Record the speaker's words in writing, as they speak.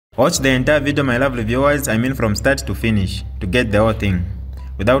Watch the entire video, my lovely viewers, I mean from start to finish, to get the whole thing.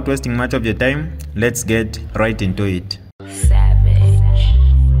 Without wasting much of your time, let's get right into it.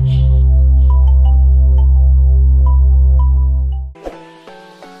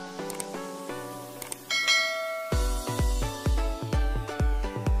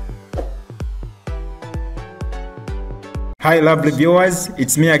 Hi lovely viewers,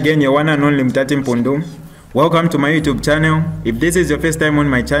 it's me again, your one and only Mutati Mpundu. Welcome to my YouTube channel. If this is your first time on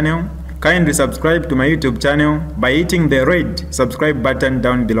my channel, kindly subscribe to my YouTube channel by hitting the red subscribe button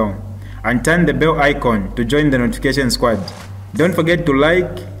down below and turn the bell icon to join the notification squad. Don't forget to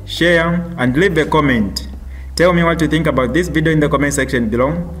like, share and leave a comment. Tell me what you think about this video in the comment section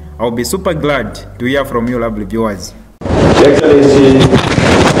below. I'll be super glad to hear from you lovely viewers. Excellency,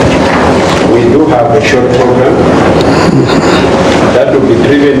 we do have a short program that will be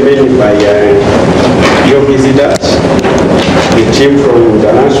driven mainly by your visitors, the team from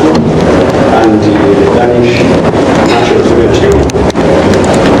ZANASU and the Danish National Student Union.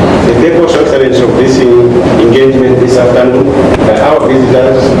 The purpose, Excellency, of this engagement this afternoon by our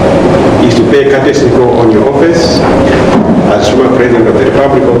visitors is to pay courtesy call on your office as former President of the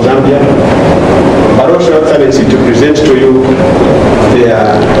Republic of Zambia, but also, Excellency, to present to you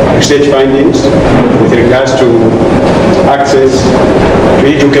their research findings with regards to access to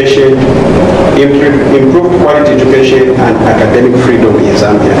education, improved quality education and academic freedom in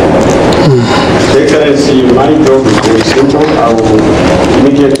Zambia. Excellency, my job is very simple. I will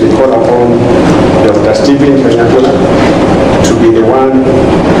immediately call upon Dr. Stephen Kanyakula to be the one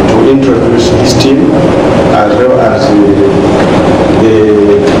to introduce his team, as well as the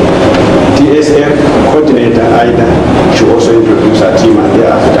DSF coordinator, Ida, should also introduce her team, and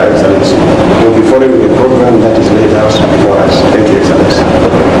thereafter, Excellency, we'll be following the program that is laid out for us. Thank you, Excellency.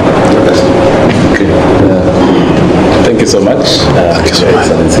 Okay. Thank you so much,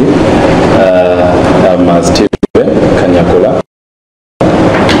 Excellency. I'm Stephen Kanyakula,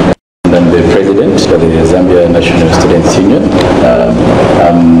 and I'm the President of the Zambia National Students Union.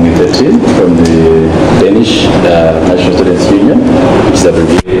 I'm with a team from the Danish National Students Union, which is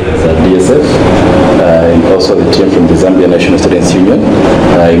abbreviated as DSF, and also the team from the Zambia National Students Union.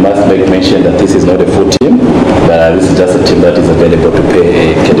 I must make mention that this is not a full team, but this is just a team that is available to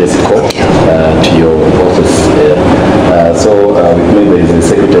pay a courtesy call to your office. So with me there is the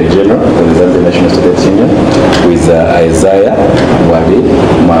Secretary General of the Zambia National Students Union, who is Isaiah Wabi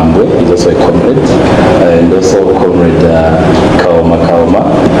Mambwe, he's also a comrade, and also Comrade Kaoma,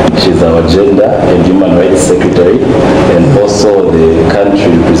 she's our Gender and Human Rights Secretary, and also the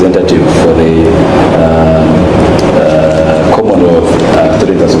country representative for the Commonwealth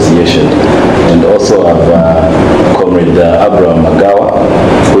Student Association, and also have Comrade Abraham Magawa,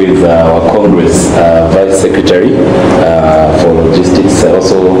 who is our Congress Vice Secretary for Logistics.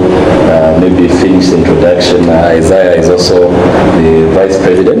 Also, maybe finish the introduction. Isaiah is also the Vice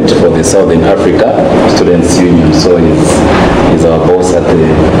President for the Southern Africa Students Union, so he's our boss at the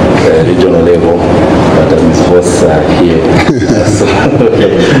regional level, but his boss here.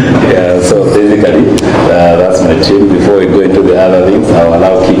 So basically, that's my team. Before we go into the other things, I'll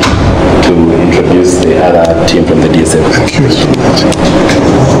allow Kiki to introduce the other team from the DSF. Thank you so much.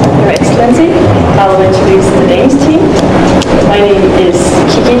 Your Excellency, I will introduce the Danish team. My name is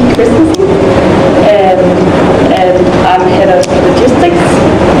Kiki Christensen, and I'm head of logistics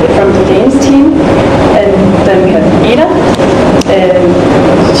from the Danish team. And then we have Ida, and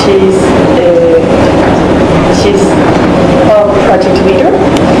she's our project leader.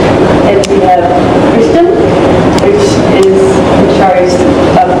 And we have Christian, which is in charge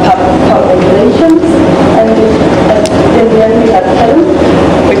of public relations. And in the end we have Kevin,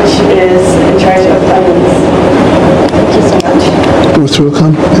 which is in charge of finance. Thank you so much. Most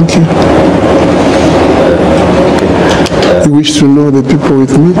welcome. Thank you. You wish to know the people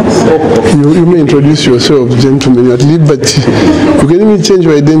with me? You may introduce yourself, gentlemen. You're at liberty. You can even change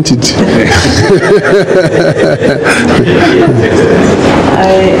your identity.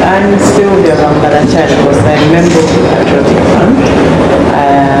 I'm Sylvia Bambalacha. I was a member of the Patriotic Front,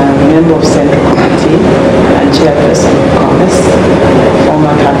 member of Central Committee, and chairperson of Congress,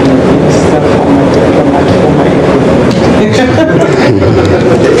 former cabinet minister, former diplomat, former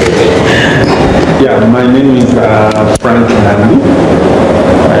Yeah, my name is Frank Nandi.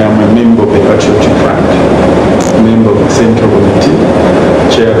 I am a member of the Patriotic Front, member of the Central Committee,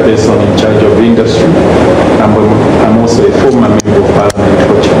 chairperson in charge of industry. I'm also a former member of Parliament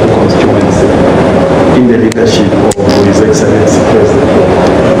for Chifu constituency in the leadership of His Excellency President.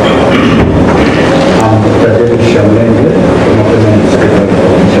 I'm David Shamlenge, former Secretary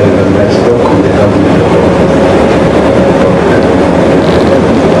of the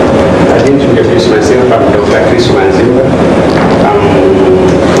me introduce myself. I'm Dr. Chris Manzimba. I'm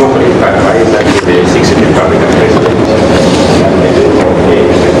conflict advisor to the 6th Republic President of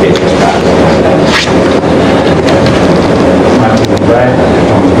Martin O'Brien,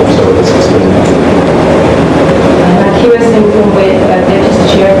 also the 6th Deputy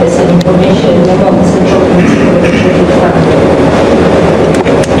Chairperson Information Member of the Central Committee for the Treaty Fund.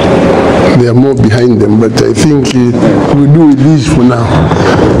 There are more behind them, but I think we'll do with these for now.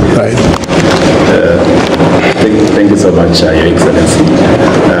 Right. Thank you so much, Your Excellency.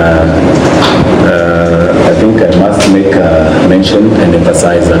 I think I must make a mention and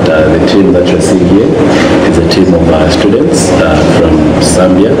emphasize that the team that you're seeing here is a team of students from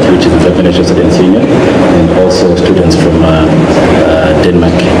Zambia, which is the Zambia National Students Union, and also students from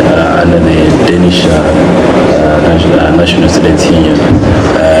Denmark under the Danish National Students Union.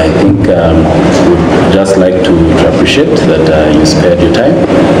 I think we'd just like to appreciate that you spared your time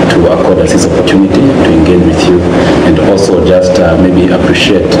to accord us this opportunity to engage with you, and also just maybe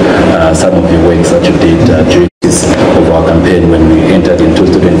appreciate some of the works that you did during this of our campaign when we entered into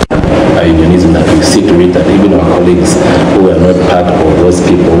student unionism, that we see to it that even our colleagues who are not part of those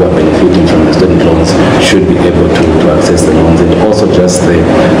people who are benefiting from the student loans should be able to access the loans, and also just the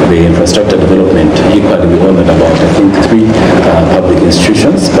infrastructure development. Equally, we honored about, I think, 3 public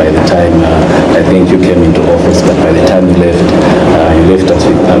institutions by the time I think you came into office, but by the time you left us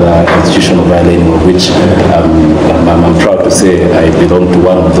with other institutional violating, of which I'm proud to say I belong to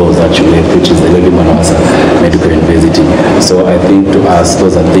one of those that you left, which is the Levi Manawasa Medical University. So I think to us,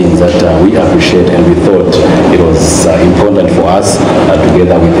 those are things that we appreciate, and we thought it was important for us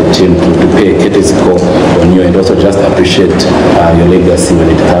together with the team to pay a courtesy call on you, and also just appreciate your legacy when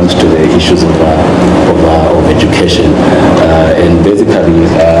it comes to the issues of education. And basically,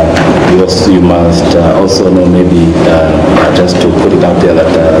 you must also know, maybe just to put it out there,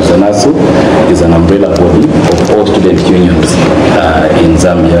 that ZANASU is an umbrella body of all student unions in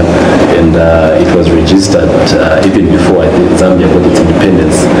Zambia, and it was registered even before Zambia got its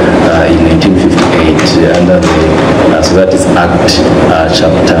independence in 1958 under the Societies Act,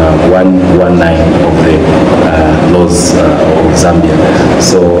 Chapter 119 of the laws of Zambia.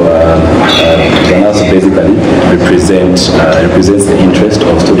 So ZANASU basically represents the interest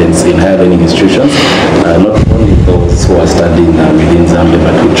of students in higher learning institutions, not only those who are studying within Zambia,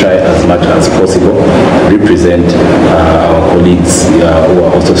 but we try as much as possible represent our colleagues who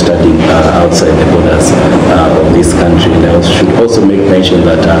are also studying outside the borders of this country. And I should also make mention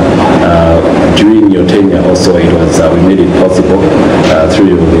that during your tenure also, it was we made it possible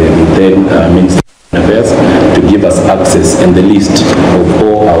through the then Minister of Affairs to give us access and the list of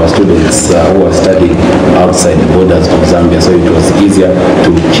all our students who are studying outside the borders of Zambia. So it was easier to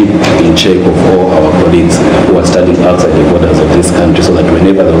keep in check of all our colleagues who are studying outside the borders of this country, so that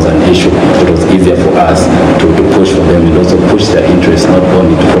whenever there was an issue, it was easier for us to push for them, and also push their interest, not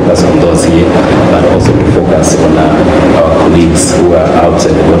only to focus on those here, but also to focus on our colleagues who are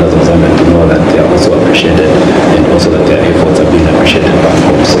outside the borders of Zambia, to know that they are also appreciated, and also that their efforts are being appreciated back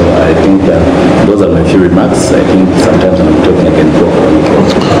home. So I think those are my few remarks. I think sometimes when I'm talking, I can talk on it.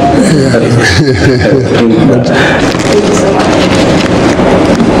 Thank you so much.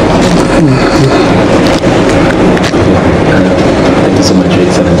 Thank you so much, Your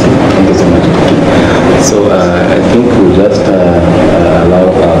Excellency. Thank you so much. So I think we'll just allow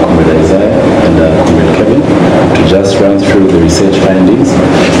Comrade Isaiah and Comrade Kevin to just run through the research findings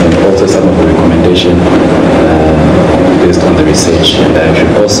and also some of the recommendation based on the research. And I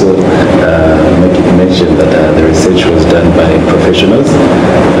should also make it mention that the research was done by professionals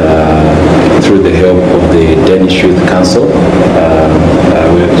through the help of the Danish Youth Council,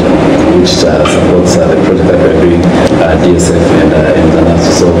 which supports the project that we're doing, DSF and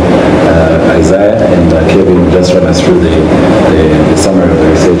ZANASU. So Isaiah and Kevin will just run us through the summary of the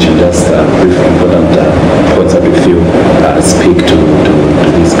research and just brief important points that we feel speak to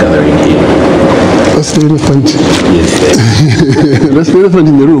this gathering here. That's the elephant. Yes. That's the elephant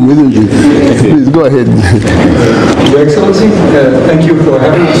in the room, isn't it? Please go ahead. Your Excellency, thank you for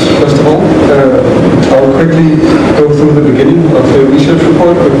having us, first of all. I'll quickly go through the beginning of the research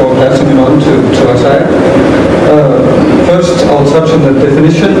report before passing it on to Isaiah. First, I'll touch on the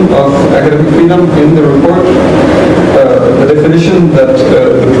definition of academic freedom in the report. The definition that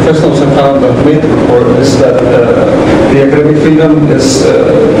the professionals have found that made the report is that the academic freedom is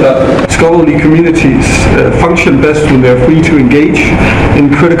that scholarly communities function best when they're free to engage in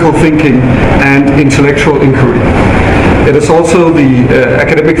critical thinking and intellectual inquiry. It is also the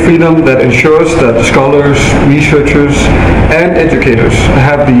academic freedom that ensures that scholars, researchers, and educators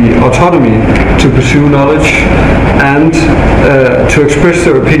have the autonomy to pursue knowledge and to express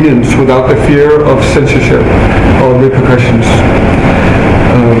their opinions without the fear of censorship or repercussions.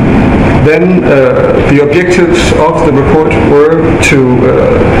 Then the objectives of the report were to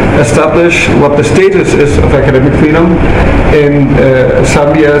establish what the status is of academic freedom in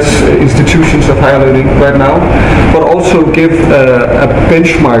Zambia's institutions of higher learning right now, but also give a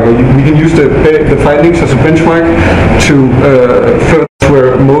benchmark. We can use the findings as a benchmark to further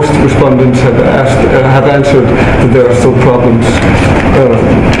where most respondents have answered that there are still problems.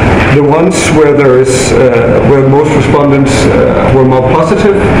 The ones where where most respondents were more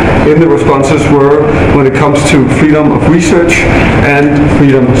positive in the responses were when it comes to freedom of research and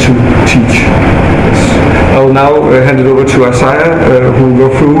freedom to teach. Yes. I will now hand it over to Isaiah, who will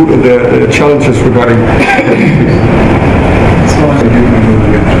go through the challenges regarding.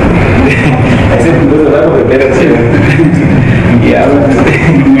 I said because of that was a better team. Yeah.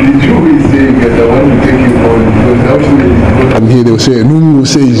 I'm here, they will say, Lungu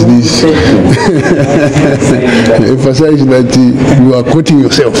says this. Emphasize that you are quoting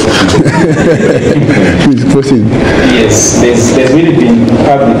yourself. Please proceed. Yes, there's really been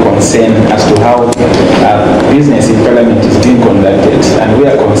public concern as to how business in Parliament is being conducted, and we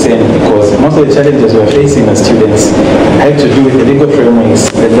are concerned because most of the challenges we are facing as students have to do with the legal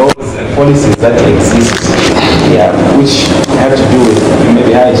frameworks, the laws and policies that exist, which have to do with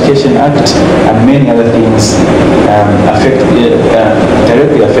maybe Higher Education Act and many other things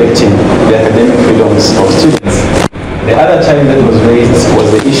directly affecting the academic freedoms of students. The other challenge that was raised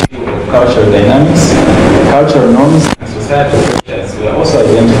was the issue of cultural dynamics, cultural norms, and societal pressures were also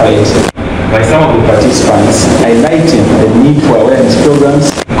identified by some of the participants, highlighting the need for awareness programs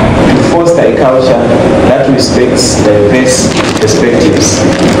to foster a culture that respects diverse perspectives.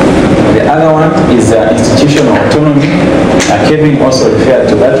 The other one is institutional autonomy. Kevin also referred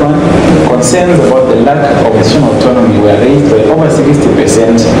to that one. Concerns about the lack of institutional autonomy were raised by over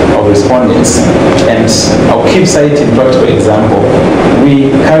 60% of respondents. And I'll keep citing practical example.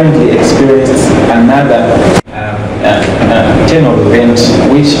 We currently experienced another tenor event,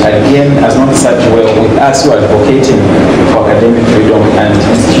 which again has not sat well with us who are advocating for academic freedom and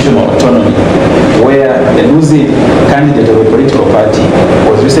institutional autonomy, where the losing candidate of a political party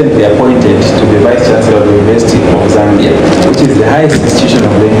was recently appointed to be Vice Chancellor of the University of Zambia, which is the highest institution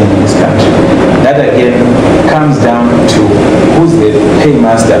of learning in this country. That again comes down to who's the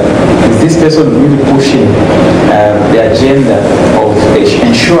paymaster. Is this person really pushing the agenda of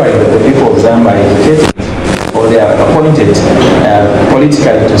ensuring that the people of Zambia are educated, or they are appointed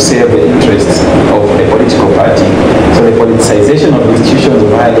politically to serve the interests of a political party? So the politicization of institutions of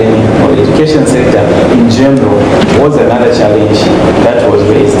higher learning or the education sector in general was another challenge that was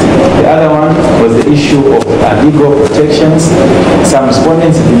raised. The other one was the issue of legal protections. Some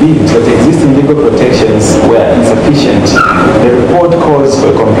respondents believed that existing legal protections were insufficient. The report calls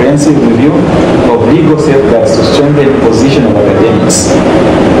for a comprehensive review of legal safeguards to strengthen the position of academics.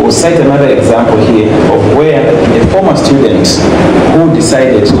 We'll cite another example here of where a former student who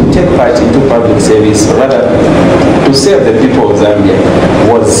decided to take part into public service, rather to serve the people of Zambia,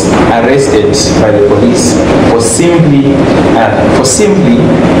 was arrested by the police for simply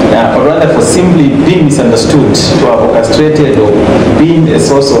being misunderstood, to have orchestrated or being a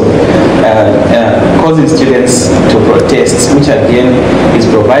source of causing students to protest, which again is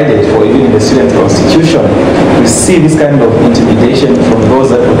provided for even in the student constitution. We see this kind of intimidation from those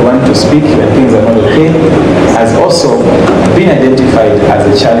that would want to speak when things are not okay, has also been identified as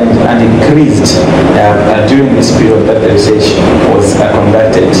a challenge and increased during this period that the research was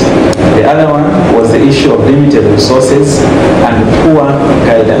conducted. The other one was the issue of limited resources and poor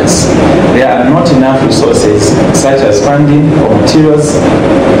guidance. There are not enough resources such as funding or materials.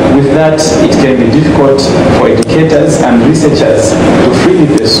 With that, it can be difficult for educators and researchers to freely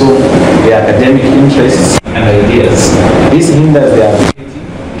pursue their academic interests and ideas. This hinders their ability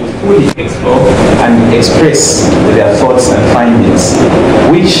to fully explore and express their thoughts and findings,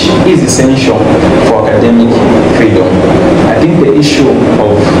 which is essential for academic freedom. I think the issue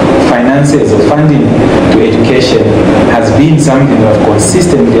of finances or funding to education has been something we have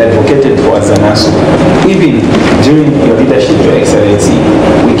consistently advocated for as ZANASU. Even during your leadership, Your Excellency,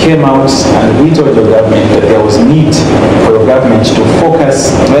 we came out and we told your government that there was need for your government to focus,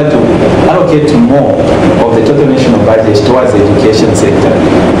 to allocate more of the total national budget towards the education sector,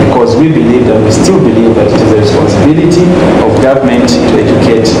 because we believe and we still believe that it is a responsibility of government to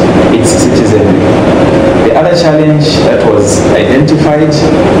educate its citizenry. The other challenge that was identified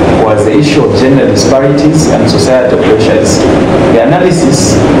was the issue of gender disparities and societal pressures. The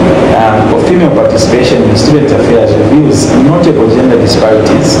analysis of female participation in student affairs reveals notable gender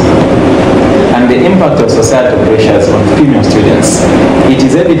disparities and the impact of societal pressures on female students. It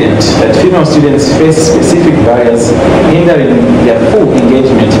is evident that female students face specific barriers hindering their full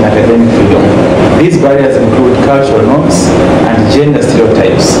engagement in academic freedom. These barriers include cultural norms and gender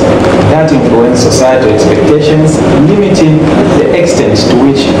stereotypes that influence societal expectations, limiting the extent to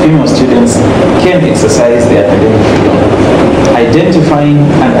which female students can exercise their academic freedom. Identifying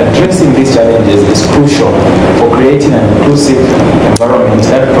and addressing these challenges is crucial for creating an inclusive environment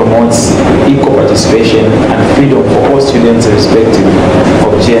that promotes equal participation and freedom for all students irrespective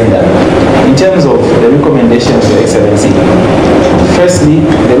of gender. In terms of the recommendations, Your Excellency, firstly,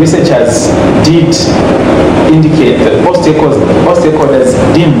 the researchers did indicate that all stakeholders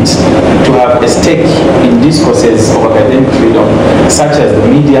deemed to have a stake in discourses of academic freedom, such as the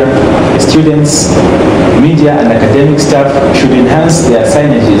media, students, media and academic staff should enhance their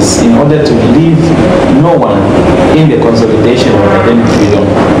signages in order to leave no one in the consolidation of academic freedom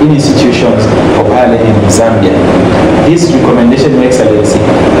in institutions of higher learning in Zambia. This recommendation, Your Excellency,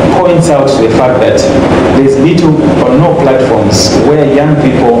 points out to the fact that there is little or no platforms where young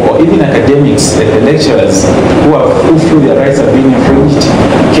people or even academics, like the lecturers who feel their rights are being infringed,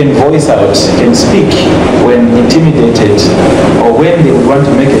 can voice out, can speak when intimidated or when they would want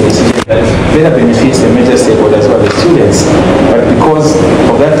to make a decision that better benefits the major stakeholders who are the students. But because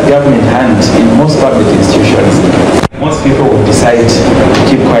of that government hand in most public institutions, most people would decide to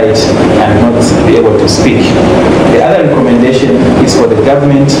keep quiet and not be able to speak. The other recommendation is for the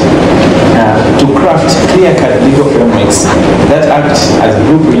government to craft clear-cut legal frameworks that act as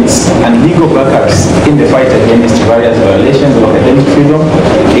blueprints and legal backups in the fight against various violations of academic freedom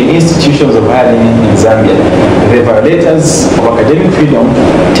in institutions of higher learning in Zambia. The violators of academic freedom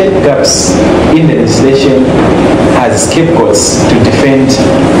take gaps in the legislation as scapegoats to defend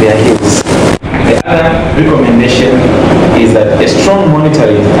their heels. The other recommendation is that a strong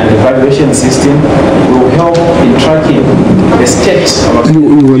monitoring and evaluation system will help in tracking the state of...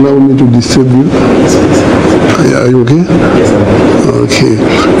 You allow me to disturb you? Are you okay? Yes, sir. Okay.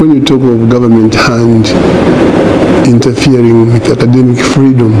 When you talk of government hand interfering with academic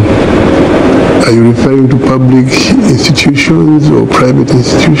freedom, are you referring to public institutions or private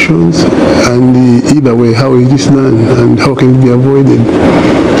institutions? And either way, how is this done and how can it be avoided?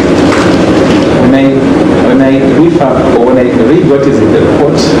 When I read what is in the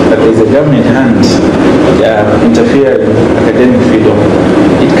report, that there is a government hand interfering in academic freedom,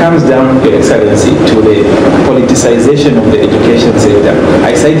 it comes down, Your Excellency, to the politicization of the education sector.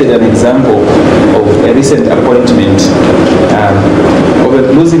 I cited an example of a recent appointment of a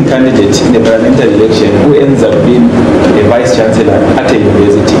losing candidate in the parliamentary election who ends up being a vice chancellor at a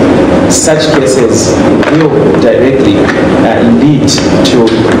university. Such cases will directly lead to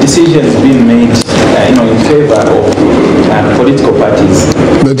decisions being made in favor of political parties.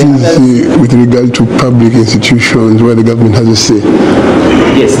 That is with regard to public institutions where the government has a say.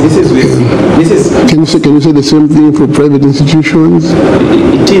 Yes, this is. Can you say the same thing for private institutions?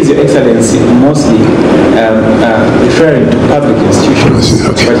 It is, Your Excellency, mostly referring to public institutions.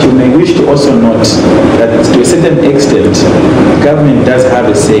 Okay. But you may wish to also note that to a certain extent, government does have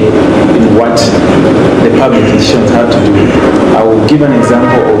a say in what the public institutions have to do. I will give an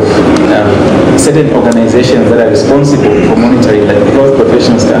example of certain organizations that are responsible for monitoring, like the Health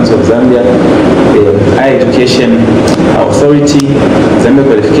Professionals Council of Zambia, the Higher Education Authority, Zambia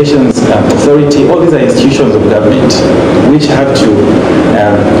Qualifications Authority. All these are institutions of government which have to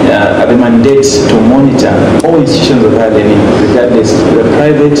have a mandate to monitor all institutions of higher learning, regardless of whether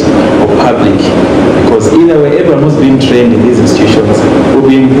private or public, because either way, everyone who's being trained in these institutions will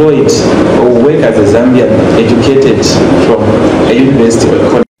be employed or will work as a Zambian educated from a university or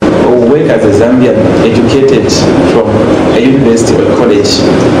college, or work as a Zambian educated from a university or college,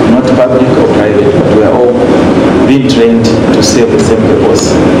 not public or private, but we are all being trained to serve the same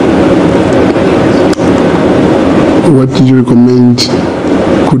purpose. What do you recommend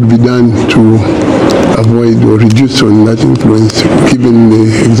could be done to avoid or reduce on that influence, given the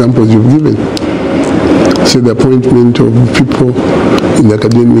examples you've given? Say the appointment of people in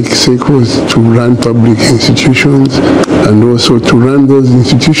academic circles to run public institutions and also to run those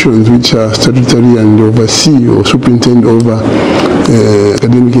institutions which are statutory and oversee or superintend over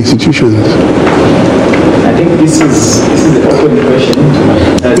academic institutions. I think this is an open question.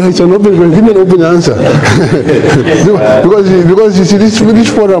 It's an open question. Give me an open answer. because you see, this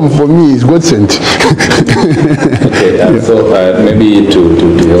forum for me is God sent. Okay, so maybe to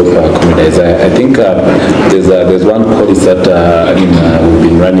help communities, I think there's one policy that we've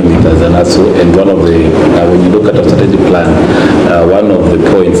been running with ZANASU, and one of the when you look at our strategic plan, one of the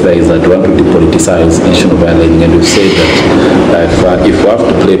points there is that we want to depoliticize institutional learning, and we've said that if we have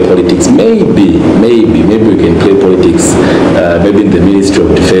to play politics, maybe we can play politics, maybe in the Ministry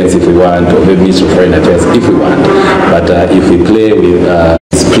of Defense if we want, or maybe Ministry of Foreign Affairs if we want, but if we play with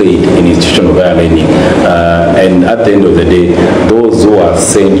played in institutional learning, and at the end of the day, those who are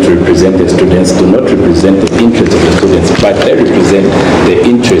sent to represent the students do not represent the interest of the students, but they represent the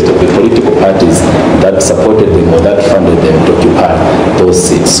interest of the political parties that supported them or that funded them to occupy those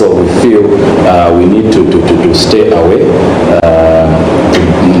seats. So we feel we need to stay away,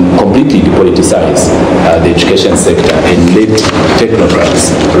 completely depoliticize the education sector and let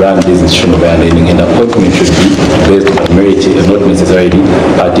technocrats run this institutional learning, and appointment should be based on merit and not necessarily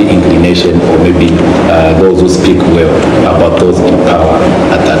party inclination, or maybe those who speak well about those in power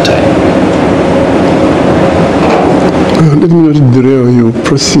at that time. Let me not derail you.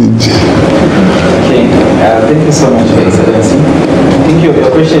 Proceed. Okay. Thank you so much, Your Excellency. I think your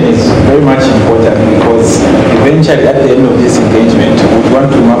question is very much important, because eventually at the end of this engagement, we want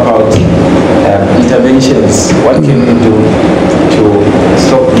to map out interventions. What can we do to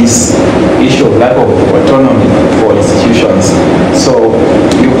stop this issue of lack of autonomy for institutions? So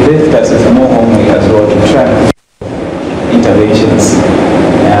you've left us with more homework as well to try interventions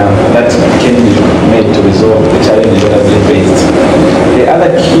that can be made to resolve the challenges that have been faced. The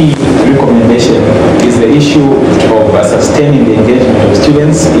other key recommendation is the issue of sustaining the engagement of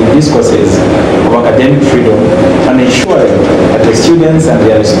students in discourses of academic freedom, and ensuring that the students and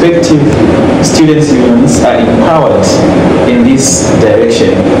their respective students' unions are empowered in this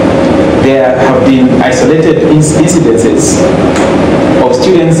direction. There have been isolated incidences of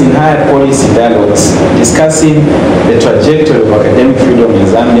students in higher policy dialogues discussing the trajectory of academic freedom in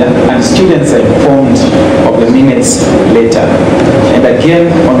Zambia, and students are informed of the minutes later. And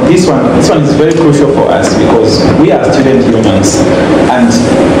again, on this one is very crucial for us, because we are student unions, and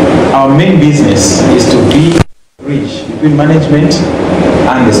our main business is to be a bridge between management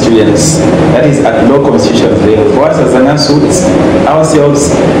and the students. That is at low constitutional level. For us as ZANASU, it's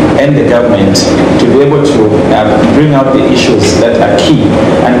ourselves and the government to be able to bring out the issues that are key.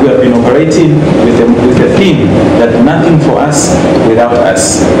 And we have been operating with the theme that nothing for us without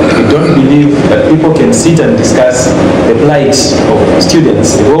us. We don't believe that people can sit and discuss the plight of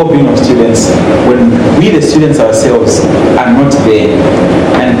students, the well-being of students, when we, the students ourselves, are not there.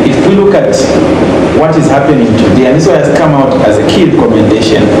 And if we look at what is happening today, and this one has come out as a key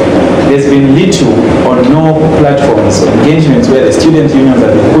recommendation, there's been little or no platforms or engagements where the student unions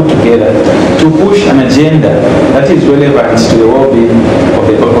have been put together to push an agenda that is relevant to the well-being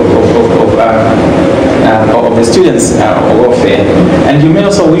of the students' welfare. And you may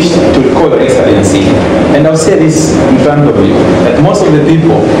also wish to recall, Your Excellency, and I'll say this in front of you, that most of the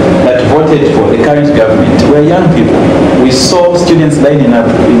people that voted for the current government were young people. We saw students lining up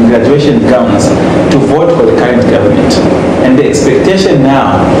in graduation gowns to vote for the current government. And the expectation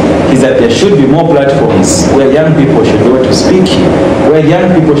now is that there should be more platforms where young people should be able to speak, where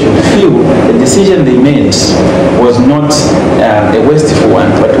young people should feel the decision they made was not a wasteful one,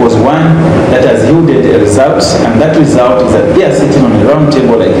 but was one that has yielded a result, and that result is that they are sitting on a round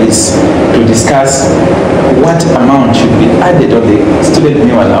table like this to discuss what amount should be added on the student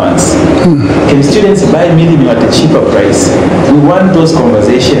meal allowance. Can students buy meal at a cheaper price? We want those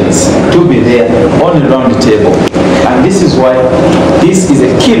conversations to be there on a round table. And this is why this is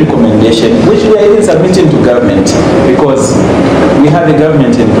a key recommendation, which we are even submitting to government, because we have a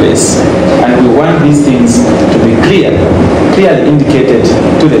government in place, and we want these things to be clearly indicated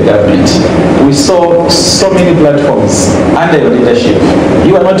to the government. We saw so many platforms under your leadership.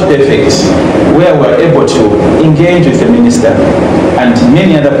 You are not perfect, where we are able to engage with the minister and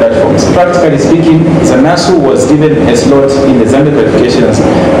many other platforms. Practically speaking, ZANASU was given a slot in the Zambia Qualifications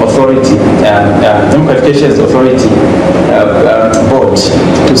Authority, board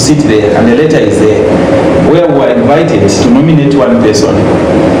to sit there, and the letter is there, where we were invited to nominate one person.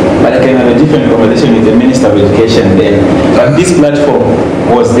 But I can have a different conversation with the Minister of Education then. But this platform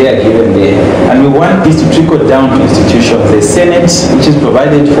was there, given there. And we want this to trickle down to institutions. The Senate, which is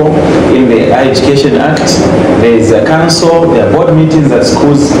provided for in the Higher Education Act, there is a council, there are board meetings at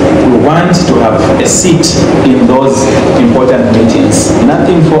schools. We want to have a seat in those important meetings.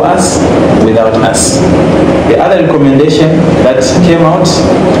 Nothing for us without us. The other recommendation that came out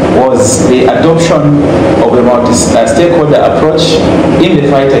was the adoption of a multi-stakeholder approach in the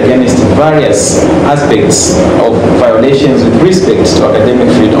fight against various aspects of violations with respect to academic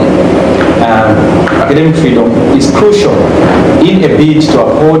freedom. Academic freedom is crucial in a bid to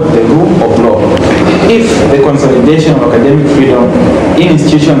uphold the rule of law. If the consolidation of academic freedom in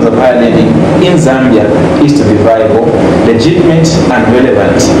institutions of higher learning in Zambia is to be viable, legitimate and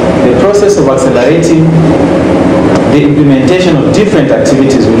relevant, the process of accelerating the implementation of different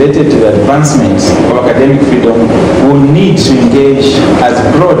activities related to the advancement of academic freedom will need to engage as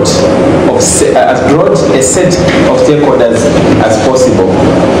broad a set of stakeholders as possible.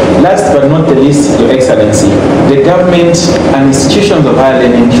 Last but not the least, Your Excellency, the government and institutions of higher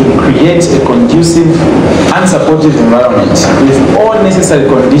learning should create a conducive and supportive environment with all necessary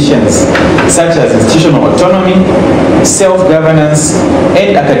conditions such as institutional autonomy, self-governance,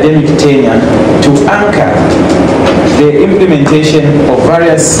 and academic tenure to anchor the implementation of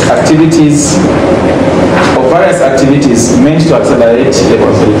various activities meant to accelerate the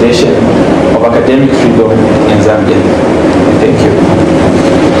consolidation of academic freedom in Zambia. Thank you.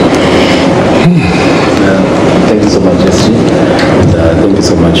 Thank you so much, SG. Thank you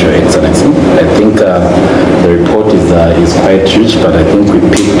so much, Your Excellency. I think the report is quite rich, but I think we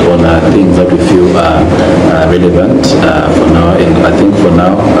picked on things that we feel are relevant for now. And I think for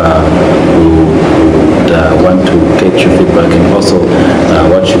now, we would want to get your feedback and also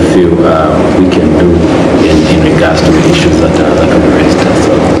what you feel we can do in regards to the issues that are raised.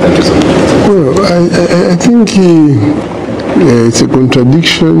 So thank you so much. Well, I think it's a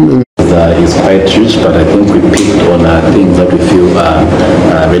contradiction. Is quite rich, but I think we picked on things that we feel are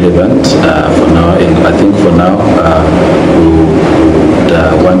relevant for now. And I think for now, we would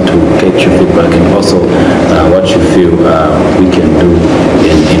want to get your feedback and also what you feel we can do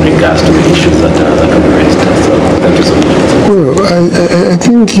in regards to the issues that are raised. So thank you so much. Well, I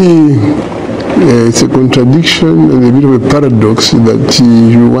think it's a contradiction and a bit of a paradox that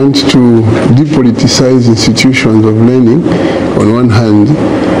you want to depoliticize institutions of learning on one hand,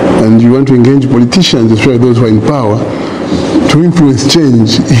 and you want to engage politicians, especially those who are in power, to influence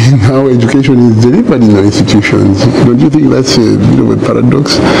change in how education is delivered in our institutions. Don't you think that's a bit of a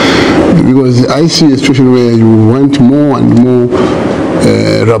paradox? Because I see a situation where you want more and more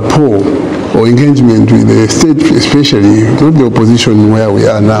rapport or engagement with the state, especially, not the opposition where we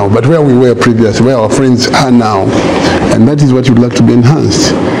are now, but where we were previously, where our friends are now. And that is what you'd like to be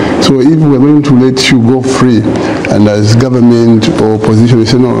enhanced. So if we're going to let you go free, and as government or opposition, we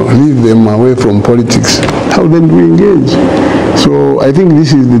say, no, leave them away from politics, how then do we engage? So I think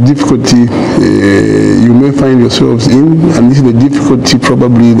this is the difficulty you may find yourselves in, and this is the difficulty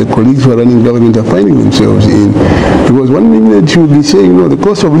probably the colleagues who are running government are finding themselves in. Because one minute you'll be saying, no, the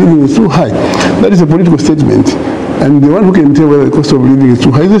cost of living is too high. That is a political statement. And the one who can tell whether the cost of living is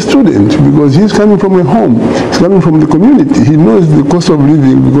too high is a student, because he's coming from a home, he's coming from the community. He knows the cost of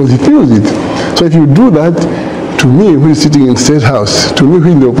living because he feels it. So if you do that, to me, who is sitting in State House, to me, who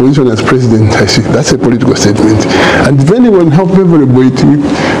is in the opposition as president, I see that's a political statement. And depending on how favorable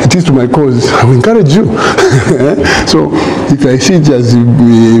it is to my cause, I will encourage you. So if I see it as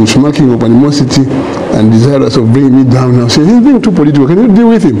smacking of animosity and desirous of bringing me down, I'll say, he's being too political, can you deal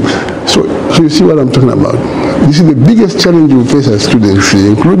with him? So you see what I'm talking about. This is the biggest challenge you face as students,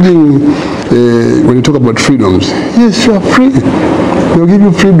 including when you talk about freedoms. Yes, you are free. They'll give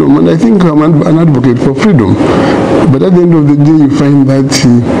you freedom, and I think I'm an advocate for freedom. But at the end of the day, you find that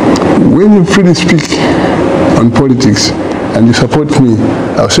when you freely speak on politics and you support me,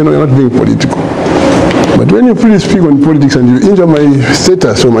 I'll say, no, you're not being political. But when you freely speak on politics and you injure my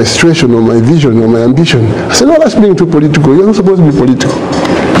status or my situation or my vision or my ambition, I say, no, that's being too political. You're not supposed to be political.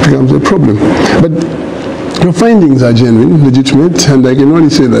 It becomes a problem. But your findings are genuine, legitimate, and I can only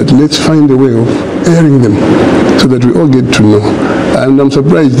say that let's find a way of airing them so that we all get to know. And I'm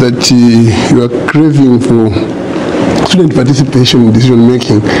surprised that you are craving for student participation in decision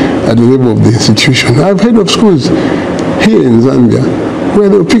making at the level of the institution. I've heard of schools here in Zambia where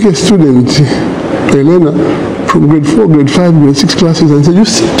they'll pick a student, a learner, from grade 4, grade 5, grade 6 classes and say, you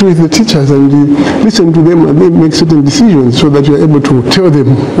sit with the teachers and listen to them and they make certain decisions so that you're able to tell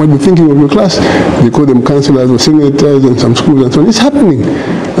them what you're thinking of your class. They call them counselors or senators in some schools and so on. It's happening.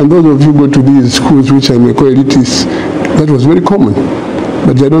 And those of you who go to these schools which I may call elitists, that was very common.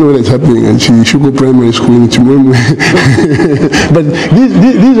 But I don't know whether it's happening at Shugo Primary School in Chimwemwe. But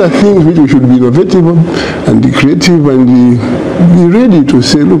these are things which we should be innovative and be creative and be ready to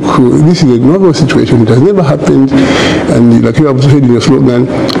say, look, this is a novel situation. It has never happened. And like you have said in your slogan,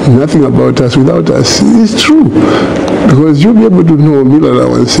 nothing about us without us. It's true. Because you'll be able to know meal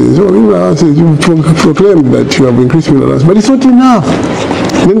allowances. Oh, meal allowances, you proclaim that you have increased meal allowance, but it's not enough.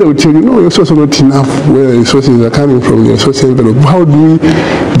 Then they would tell you, no, your resources are not enough, where the resources are coming from, your resource envelope. How do we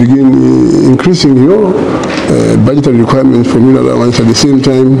begin increasing your budgetary requirements for meal allowance at the same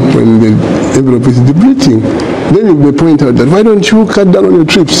time when the envelope is depleting? Then you may point out that, why don't you cut down on your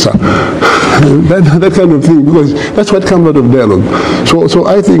trips, sir? that kind of thing, because that's what comes out of dialogue. So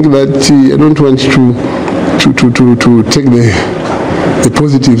I think that I don't want to take the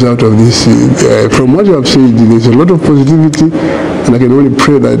positives out of this. From what you have said, there's a lot of positivity, and I can only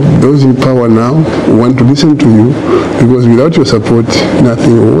pray that those in power now want to listen to you, because without your support,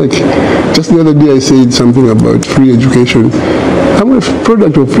 nothing will work. Just the other day I said something about free education. I'm a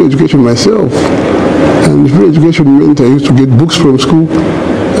product of free education myself, and free education meant I used to get books from school.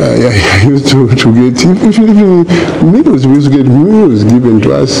 I used to get, even meals, we used to get meals given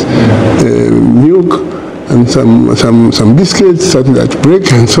to us, milk, and some biscuits, something at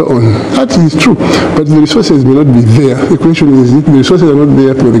break, and so on. That is true. But the resources may not be there. The question is, if the resources are not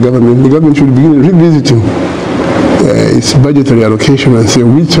there for the government should begin revisiting its budgetary allocation and say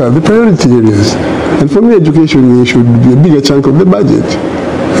which are the priority areas. And for me, education should be a bigger chunk of the budget.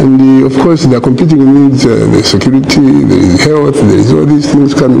 And of course, there are competing needs, there's security, there is health, there is all these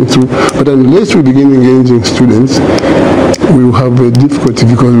things coming through. But unless we begin engaging students, we will have a difficulty,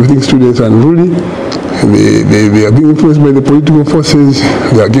 because we think students are unruly. They are being influenced by the political forces,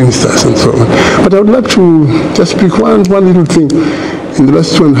 they are against us, and so on. But I would like to just pick one little thing. In the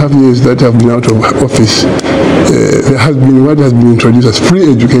last 2.5 years that I've been out of office, there has been what has been introduced as free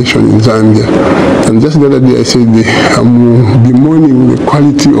education in Zambia. And just the other day I said I'm bemoaning the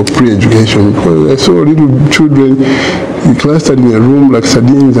quality of free education, because I saw little children clustered in a room like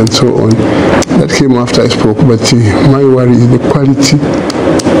sardines and so on. That came after I spoke, but my worry is the quality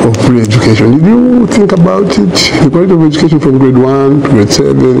of free education. Did you think about it? The quality of education from grade 1 to grade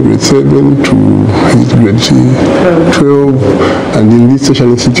 7 to grade 12, and in these social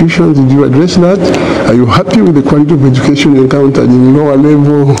institutions, did you address that? Are you happy with the quality of education you encountered in lower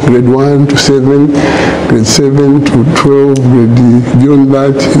level, grade 1 to 7, grade 7 to 12, beyond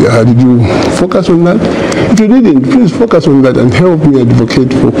that? Did you focus on that? If you didn't, please focus on that and help me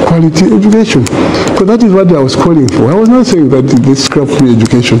advocate for quality education, because that is what I was calling for. I was not saying that this scrap free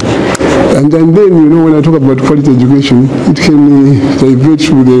education. And then, when I talk about quality education, it can divert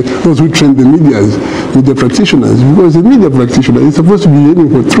to those who train the media practitioners, because the media practitioner is supposed to be aiming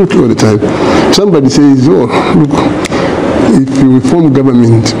for truth all the time. Somebody says, oh, look, if we form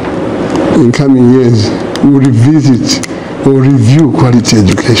government in coming years, we will revisit or review quality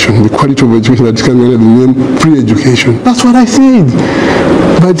education, the quality of education that is coming under the name free education. That's what I said.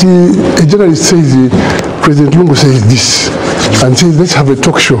 But a journalist says, President Lungu says this, and says, let's have a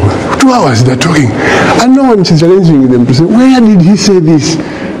talk show. 2 hours they're talking. And no one is challenging them to say, where did he say this?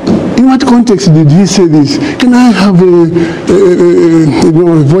 In what context did he say this? Can I have a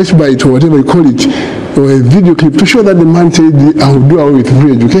voice bite or whatever you call it, or a video clip to show that the man said, I will do away with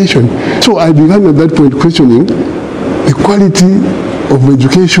free education? So I began at that point questioning the quality of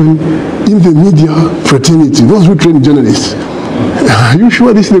education in the media fraternity, those who train journalists. Are you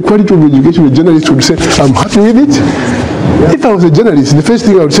sure this is the quality of education a journalist would say, I'm happy with it? Yeah. If I was a journalist, the first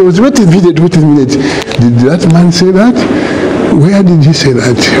thing I would say was, wait a minute. Did that man say that? Where did he say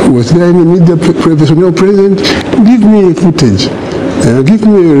that? Was there any media professional present? Give me a footage. Give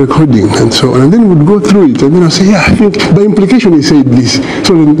me a recording, and so on. And then we'd go through it, and then I'll say, yeah, I think by implication he said this,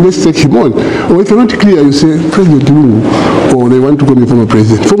 so let's take him on. Or if you're not clear, you say, President Lungu, or they want to call me former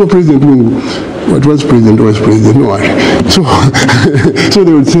president. Former President Lungu, what was president, no worry. So, so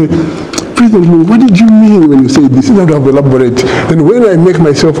they would say, President Lungu, what did you mean when you said this? You have to elaborate. Then when I make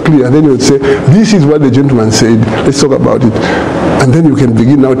myself clear, then you would say, this is what the gentleman said, let's talk about it. And then you can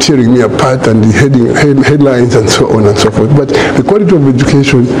begin now tearing me apart and the headlines and so on and so forth. But the quality of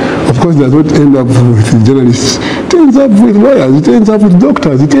education, of course, does not end up with journalists. It ends up with lawyers, it ends up with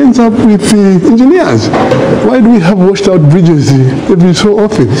doctors, it ends up with engineers. Why do we have washed out bridges every so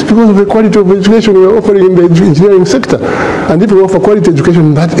often? It's because of the quality of education we're offering in the engineering sector. And if we offer quality education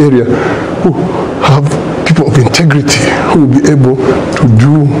in that area, who have people of integrity who will be able to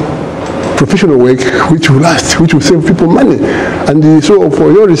do professional work which will last, which will save people money. And so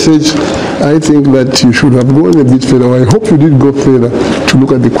for your research, I think that you should have gone a bit further. I hope you did go further to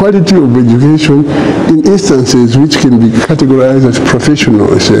look at the quality of education in instances which can be categorized as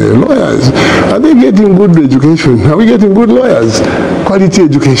professionals. Lawyers, are they getting good education? Are we getting good lawyers? Quality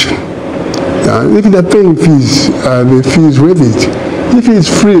education. If they're paying fees, are the fees worth it? If it's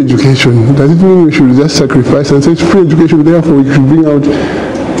free education, does it mean we should just sacrifice and say it's free education, therefore we should bring out,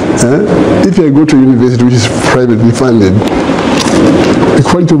 if I go to a university which is privately funded, the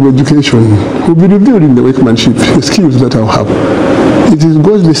quality of education will be reviewed in the workmanship, the skills that I'll have. It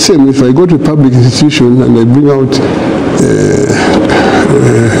goes the same if I go to a public institution and I bring out,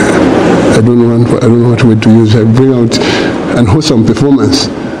 I don't know what word to use, I bring out an wholesome performance.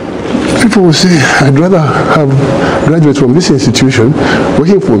 People will say, I'd rather have graduates from this institution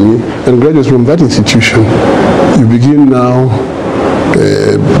working for me than graduates from that institution. You begin now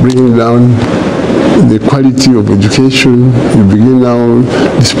bringing down the quality of education, you begin now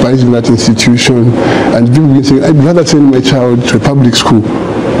despising that institution, and people begin saying, I'd rather send my child to a public school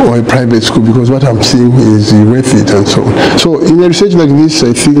or a private school because what I'm seeing is worth it and so on. So in a research like this,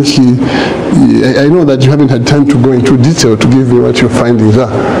 I think, I know that you haven't had time to go into detail to give me what your findings are,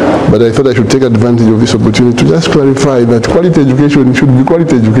 but I thought I should take advantage of this opportunity to just clarify that quality education should be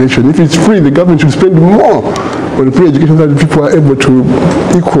quality education. If it's free, the government should spend more on free education so that people are able to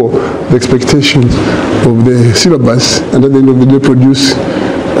equal the expectations of the syllabus, and at the end of the day produce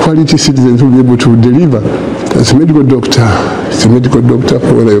quality citizens who will be able to deliver. As a medical doctor, it's a medical doctor,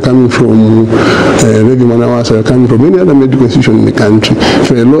 whether you're coming from Revi Manawasa, you're coming from any other medical institution in the country. If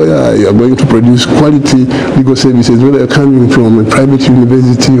you're a lawyer, you're going to produce quality legal services, whether you're coming from a private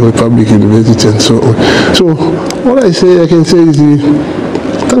university or a public university and so on. So all I can say is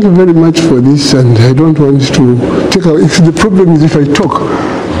thank you very much for this, and I don't want to take away. The problem is if I talk,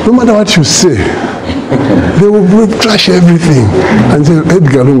 no matter what you say, they will trash everything and say,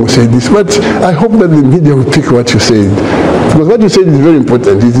 Edgar Lungu said this. But I hope that the media will pick what you said. Because what you said is very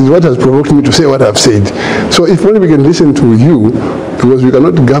important. It is what has provoked me to say what I've said. So if only we can listen to you, because we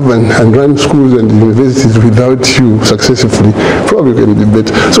cannot govern and run schools and universities without you successfully, probably we can do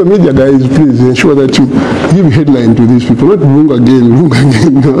better. So media guys, please ensure that you give headline to these people, not Lungu again.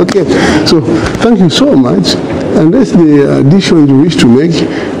 Okay. So thank you so much. Unless the additions you wish to make,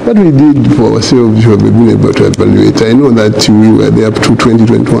 what we did for ourselves, you have been able to evaluate. I know that we were there up to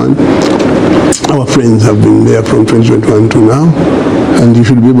 2021. Our friends have been there from 2021 to now, and you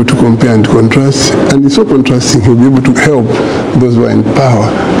should be able to compare and contrast. And it's so contrasting, you'll be able to help those who are in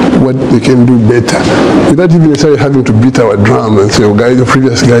power what they can do better, without even necessarily having to beat our drum and say, oh, guys, the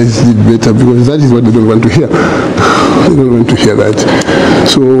previous guys did better, because that is what they don't want to hear. They don't want to hear that.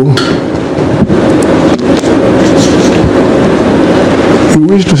 So, you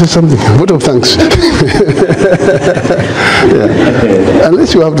wish to say something? Vote of thanks. Yeah.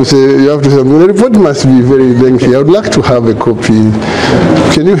 Unless you have to say something. The report must be very lengthy. I would like to have a copy.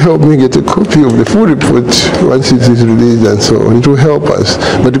 Can you help me get a copy of the full report once it is released and so on? It will help us.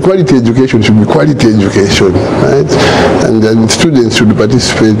 But quality education should be quality education, right? And students should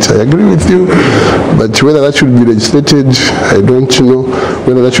participate. I agree with you. But whether that should be legislated, I don't know.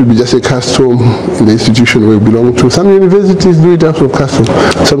 Whether that should be just a custom in the institution we belong to. Some universities do it out of custom.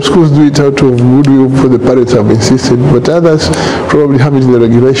 Some schools do it out of goodwill for the parents have insisted, but others probably have it in the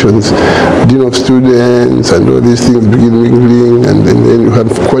regulations. Dean of students and all these things begin mingling, and then you have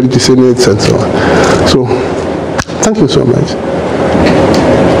quality senates and so on. So, thank you so much.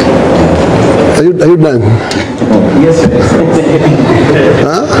 Are you done? Yes, sir.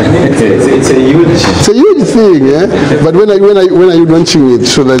 Huh? It's a huge thing, yeah? But when are you launching it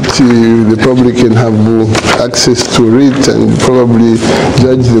so that the public can have access to it and probably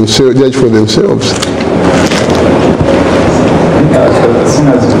judge for themselves? As soon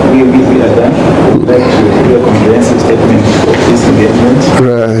as we are done, we'd like to do a comprehensive statement of this engagement.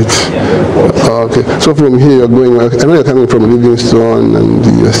 Right. Okay. So from here you're going, I know you're coming from Livingstone and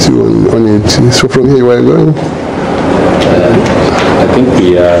you're still on it. So from here where are you going? I think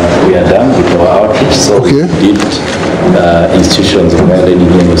we are done with our outreach. So okay. We did institutions of Ireland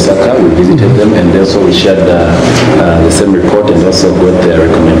in Osaka. We visited them, and also we shared the same report and also got their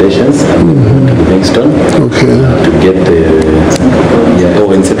recommendations to Livingstone to get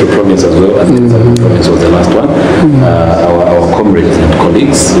in Central Province as well. And Central Province was the last one. Our comrades and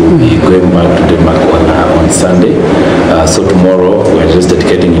colleagues will be going back to Denmark on Sunday. So tomorrow we are just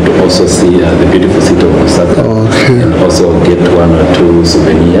dedicating it to also see the beautiful city of Osaka and also get one or two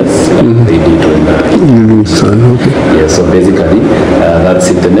souvenirs they did when Livingstone. Yeah, so basically that's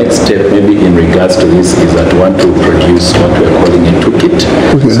it. The next step maybe in regards to this is that we want to produce what we are calling a toolkit.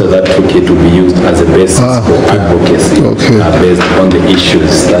 So that toolkit will be used as a basis for advocacy based on the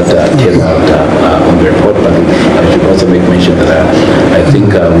issues that came out on the report. But I should also make mention that I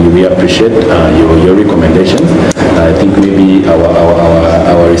think we appreciate your recommendations. I think maybe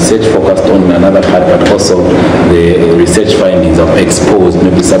our research focused on another part, but also the research findings have exposed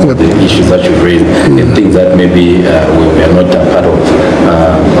maybe some of the issues that you've raised and things that maybe we are not a part of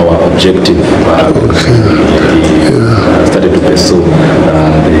our objective. Started to pursue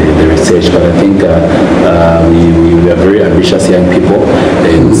the research, but I think we we are very ambitious young people,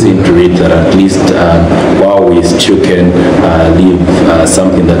 and seeing to it that at least while we still can leave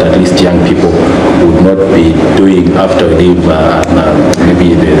something that at least young people would not be doing after we leave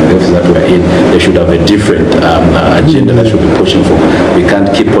maybe the office that we're in. They should have a different agenda that should be pushing for. We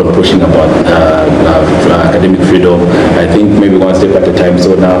can't keep on pushing about academic freedom. I think maybe one step at a time.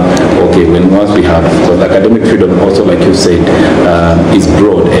 So now, okay, once we have, because academic freedom also, like you said, is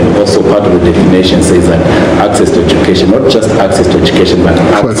broad, and also part of the definition says that access to education, not just access to education, but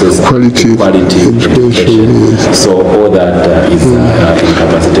access to quality education. Yes. So all that is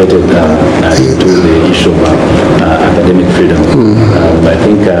incapacitated into the issue of academic freedom. I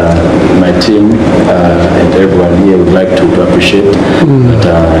think my team and everyone here would like to appreciate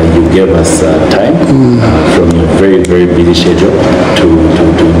that you gave us time from your very, very busy schedule to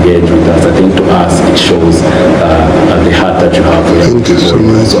engage with us. I think to us it shows the heart that you have for young people,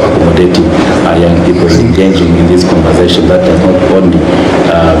 and also accommodating young people, engaging in this conversation that does not only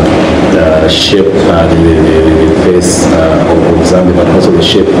shape the face of Zambia, but also the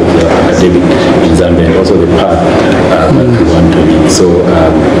shape of the academic in Zambia, and also the path that we want to lead. So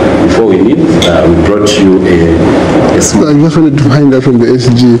before we leave, we brought you a small... I just wanted to find out from the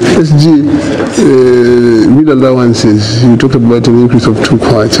SG. Meal allowances, you talked about an increase of 2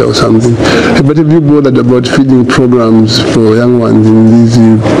 quarts or something. But have you bothered about feeding programs for young ones in these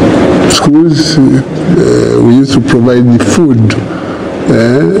schools? We used to provide the food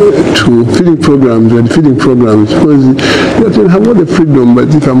to feeding programs, because you can have all the freedom,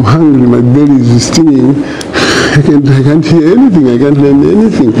 but if I'm hungry, my belly is stinging, I can't hear anything, I can't learn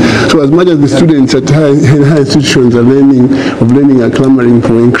anything. So as much as the students at high institutions are learning are clamoring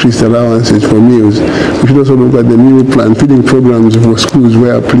for increased allowances for meals, we should also look at the meal plan, feeding programs for schools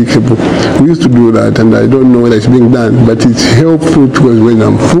where applicable. We used to do that, and I don't know whether it's being done, but it's helpful because when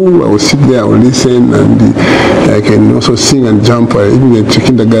I'm full, I will sit there, I will listen, and I can also sing and jump, even at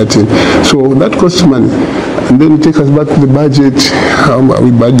kindergarten. So that costs money. And then it takes us back to the budget. How are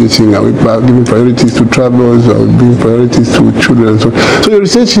we budgeting? Are we giving priorities to travels? Are we giving priorities to children? And so your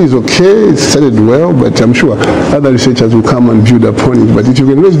research is okay. It started well, but I'm sure other researchers will come and build upon it. But if you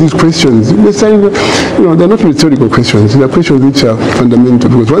can raise these questions, they're not rhetorical questions. They're questions which are fundamental.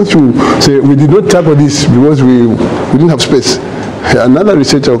 Because once you say, we did not tackle this because we didn't have space, another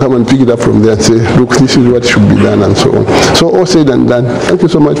researcher will come and pick it up from there and say, look, this is what should be done, and so on. So all said and done. Thank you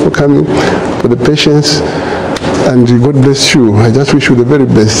so much for coming, for the patience, and God bless you. I just wish you the very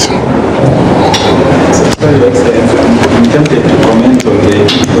best. Very excellent. I'm tempted to comment on the...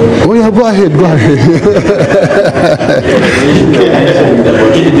 Oh yeah, go ahead. About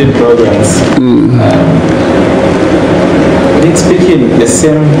programs. It's speaking the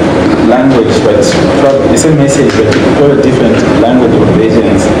same language, but the same message, but probably different language of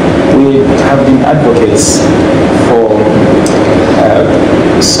Asians. We have been advocates for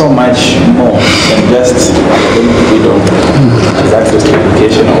so much more than just academic freedom as access to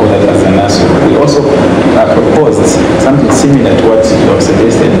education or that as ZANASU. We also proposed something similar to what you have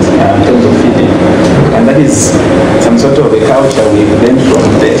suggested in terms of feeding, and that is some sort of a culture we learned from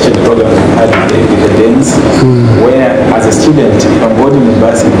the exchange program we had with the Danes, where as a student, if I'm boarding the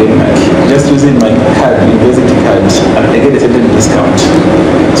bus in Denmark, just using my card, university card, and I get a certain discount.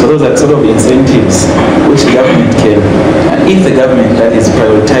 So those are sort of incentives which the government can, and if the government that is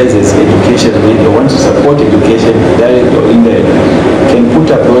prioritizes education, really, or wants to support education directly or indirectly, can put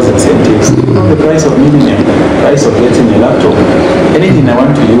up those incentives. The price of minimum, price of getting a laptop, anything I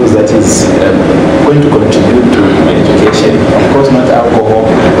want to use that is going to contribute to my education. Of course, not alcohol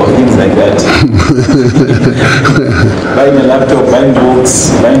or things like that. Buying a laptop, buying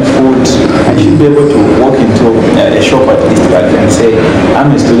books, buying food, I should be able to walk into a shop at least and say,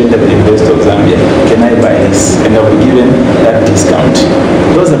 I'm a student at the University of Zambia, can I buy this? And I'll be given that discount.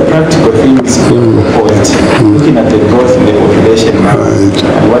 Those are practical things we proposed, looking at the growth in the population now and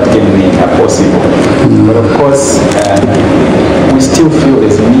what can be possible. But of course, we still feel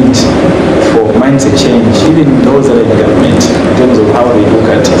there's a need for mindset change, even those that are in government, in terms of how they look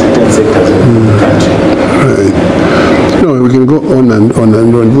at certain sectors of the country. No, we can go on and on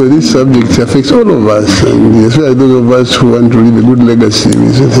and on. Well, this subject affects all of us, and especially those of us who want to leave a good legacy.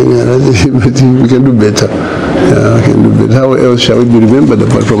 We can do better. Yeah, we can do better. How else shall we be remembered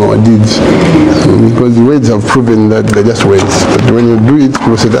apart from our deeds? Because the words have proven that they're just words. But when you do it,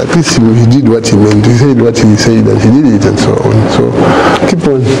 people say that at least he did what he meant. He said what he said, and he did it, and so on. So keep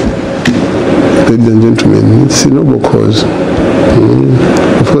on, ladies and gentlemen. It's a noble cause.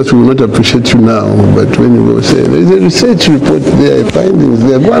 Of course, we will not appreciate you now, but when you go say, there is a research report there, findings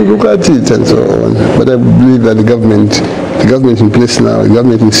there, go and look at it, and so on. But I believe that the government the government in place now, the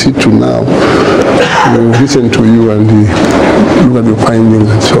government in situ now, will listen to you and look at your findings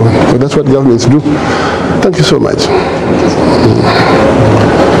and so on. So that's what governments do. Thank you so much.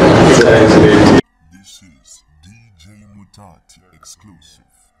 This is DJ Mutati exclusive.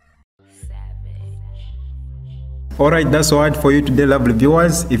 Alright, that's all for you today, lovely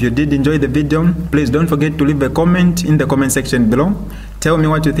viewers. If you did enjoy the video, please don't forget to leave a comment in the comment section below. Tell me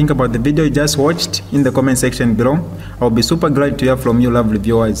what you think about the video you just watched in the comment section below. I'll be super glad to hear from you, lovely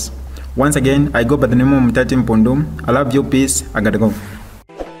viewers. Once again, I go by the name of Mutati Mpundu. I love you, peace, I gotta go.